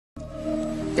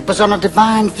It was on a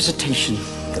divine visitation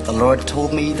that the Lord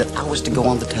told me that I was to go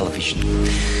on the television.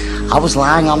 I was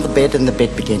lying on the bed and the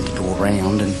bed began to go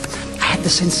around, and I had the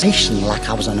sensation like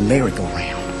I was on a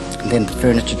merry-go-round. And then the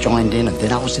furniture joined in, and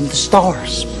then I was in the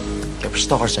stars. There were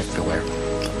stars everywhere,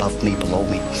 above me, below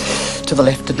me, to the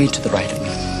left of me, to the right of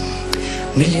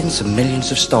me. Millions and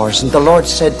millions of stars. And the Lord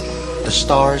said, the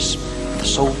stars, the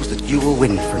souls that you will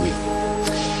win for me.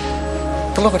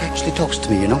 The Lord actually talks to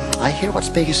me, you know. I hear what's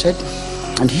being said.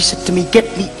 And he said to me, get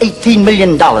me $18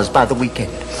 million by the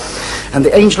weekend. And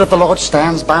the angel of the Lord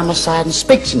stands by my side and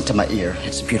speaks into my ear.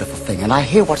 It's a beautiful thing. And I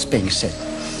hear what's being said.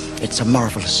 It's a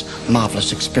marvelous,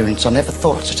 marvelous experience. I never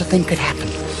thought such a thing could happen.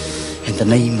 In the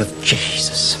name of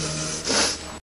Jesus.